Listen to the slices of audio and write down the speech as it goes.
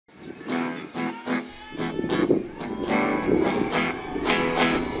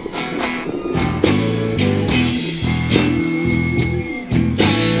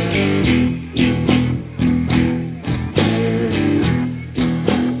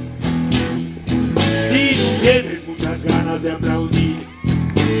ganas de aplaudir.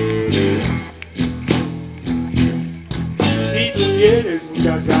 Si tú tienes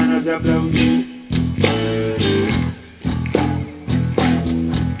muchas ganas de aplaudir.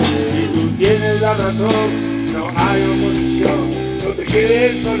 Si tú tienes la razón, no hay oposición. No te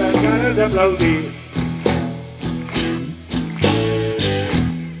quedes con las ganas de aplaudir.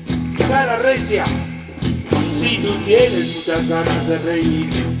 Cara recia. Si tú tienes muchas ganas de reír.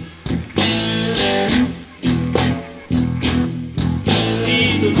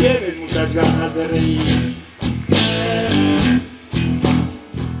 Si tú tienes muchas ganas de reír.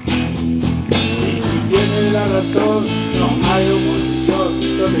 Si tú tienes la razón, no hay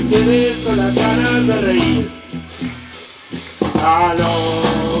oposición. No te quedes con las ganas de reír.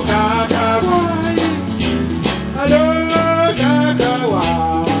 Aló, cacahuay. Aló, cacahuay.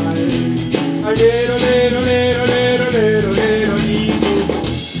 Alero, lero, lero, lero, lero, lero, lero.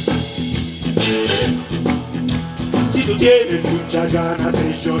 Si tú tienes muchas ganas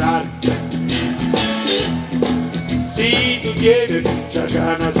de llorar. Si tú tienes muchas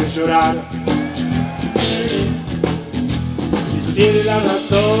ganas de llorar. Si tú tienes la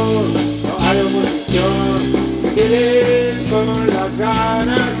razón, no hay oposición. Te quedes con las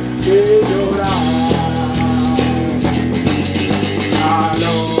ganas de llorar.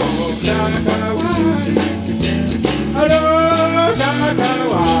 Aló, cacahuay. Aló,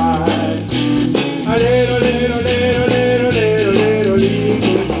 cacahuay. Alero, lero, lero, lero, lero, lero, lero.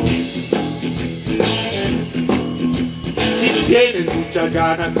 Si tú tienes muchas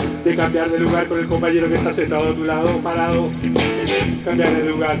ganas de cambiar de lugar con el compañero que está sentado a tu lado, parado, cambiar de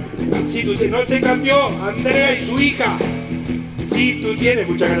lugar. Si tú no se cambió, Andrea y su hija. Si tú tienes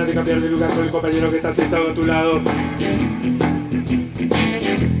muchas ganas de cambiar de lugar con el compañero que está sentado a tu lado,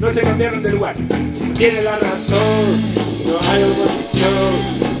 no se cambiaron de lugar. Si tú tienes la razón, no hay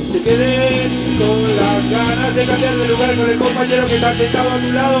oposición. Te quedes con las ganas de cambiar de lugar con el compañero que está sentado a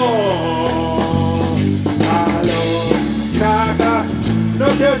tu lado. Aló, caca, no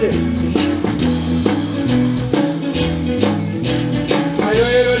se oye.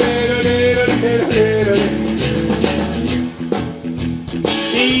 Alero, lero, lero, lero, lero, lero.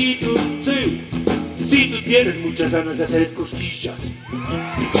 Si tú tienes muchas ganas de hacer cosquillas.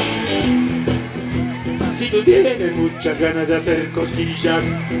 Si tú tienes muchas ganas de hacer cosquillas.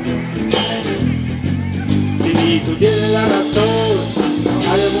 Si tú tienes la razón,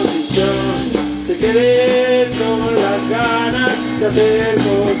 no hay oposición. Te quedes con las ganas de hacer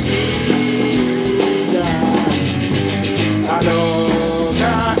cosquillas. Aló,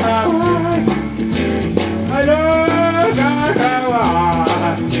 cacahuay. Aló,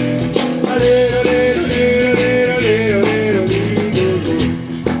 cacahuay. Alero, lero, lero, lero, lero, lero, lero.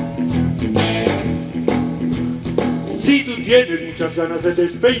 Si tú tienes muchas ganas de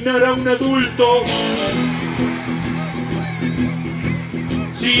despeinar a un adulto.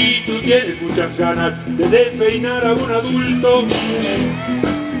 Si tú tienes muchas ganas de despeinar a un adulto.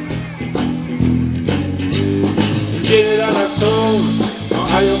 Si tú tienes la razón, no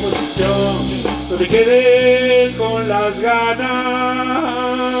hay oposición. No te quedes con las ganas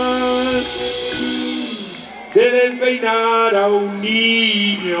de despeinar a un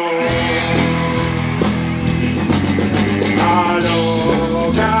niño.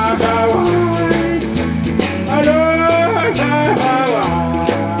 Aló, cacahuay. Aló, cacahuay.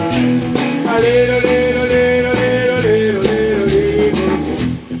 Alero, lero, lero, lero, lero, lero, lero.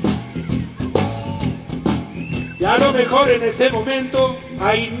 Y a lo mejor en este momento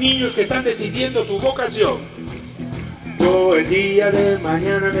hay niños que están decidiendo su vocación. Yo el día de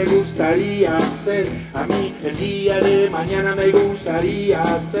mañana me gustaría ser, a mí el día de mañana me gustaría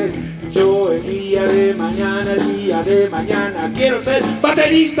ser, yo el día de mañana quiero ser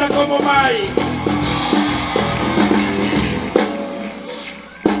baterista como Mike.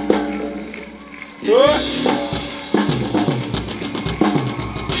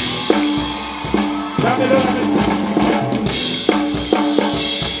 Dámelo, dámelo.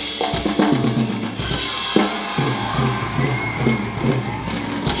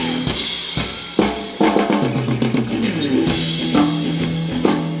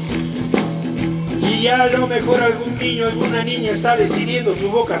 Y a lo mejor algún niño, alguna niña está decidiendo su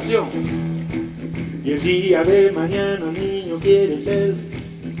vocación. Y el día de mañana el niño quiere ser.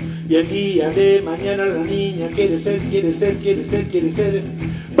 Y el día de mañana la niña quiere ser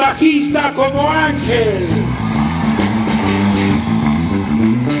bajista como Ángel.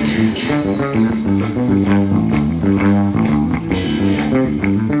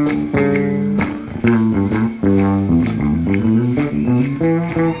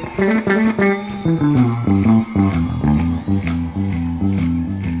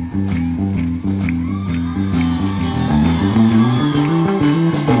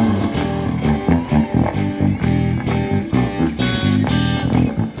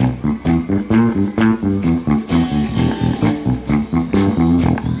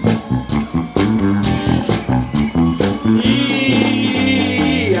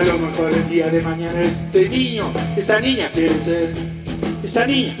 de mañana este niño, esta niña quiere ser, esta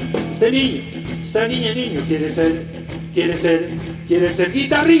niña, este niño, esta niña, niño quiere ser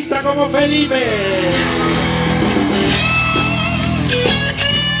guitarrista como Felipe.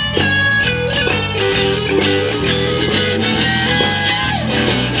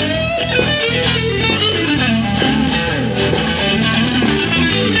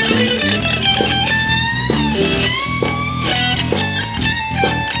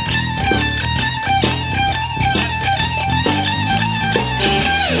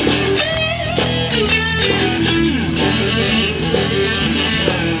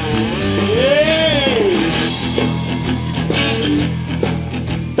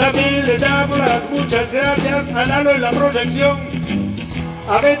 También les damos las muchas gracias a Lalo en la proyección,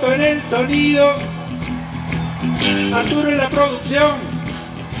 a Beto en el sonido, a Arturo en la producción.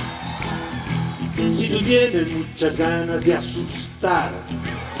 Si tú tienes muchas ganas de asustar,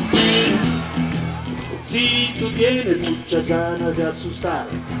 si tú tienes muchas ganas de asustar,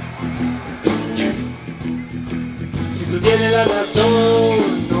 si tú tienes la razón,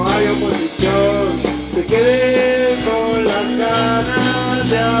 no hay oposición, te quedes con las ganas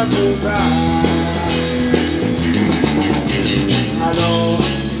de asustar. Aló,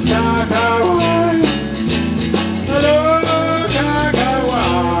 cacahuay, aló,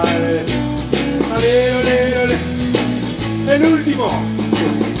 cacahuay, alero, alero, alero. El último,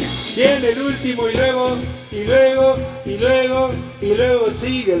 viene el último y luego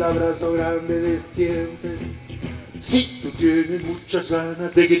sigue el abrazo grande de siempre. Si tú tienes muchas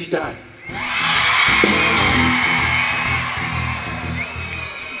ganas de gritar,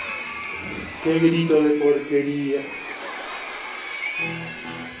 qué grito de porquería.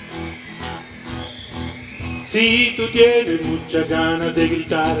 Si tú tienes muchas ganas de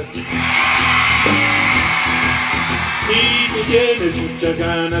gritar, si tú tienes muchas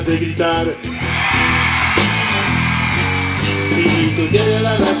ganas de gritar, si tú tienes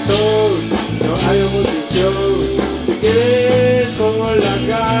la razón, no hay oposición, te quedes con las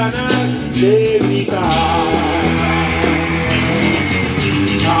ganas de gritar.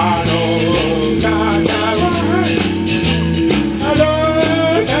 Aló, cacahuay, aló,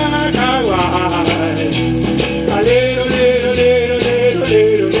 cacahuay, alero, lero, lero, lero,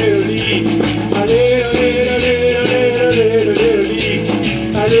 lero, lero, li, alero, lero, lero, lero, lero, lero, li,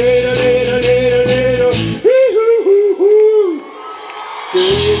 alero, lero, lero, lero,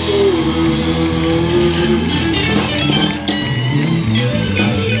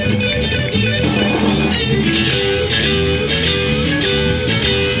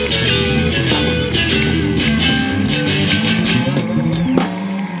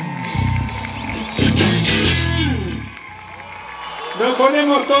 Nos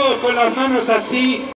ponemos todos con las manos así.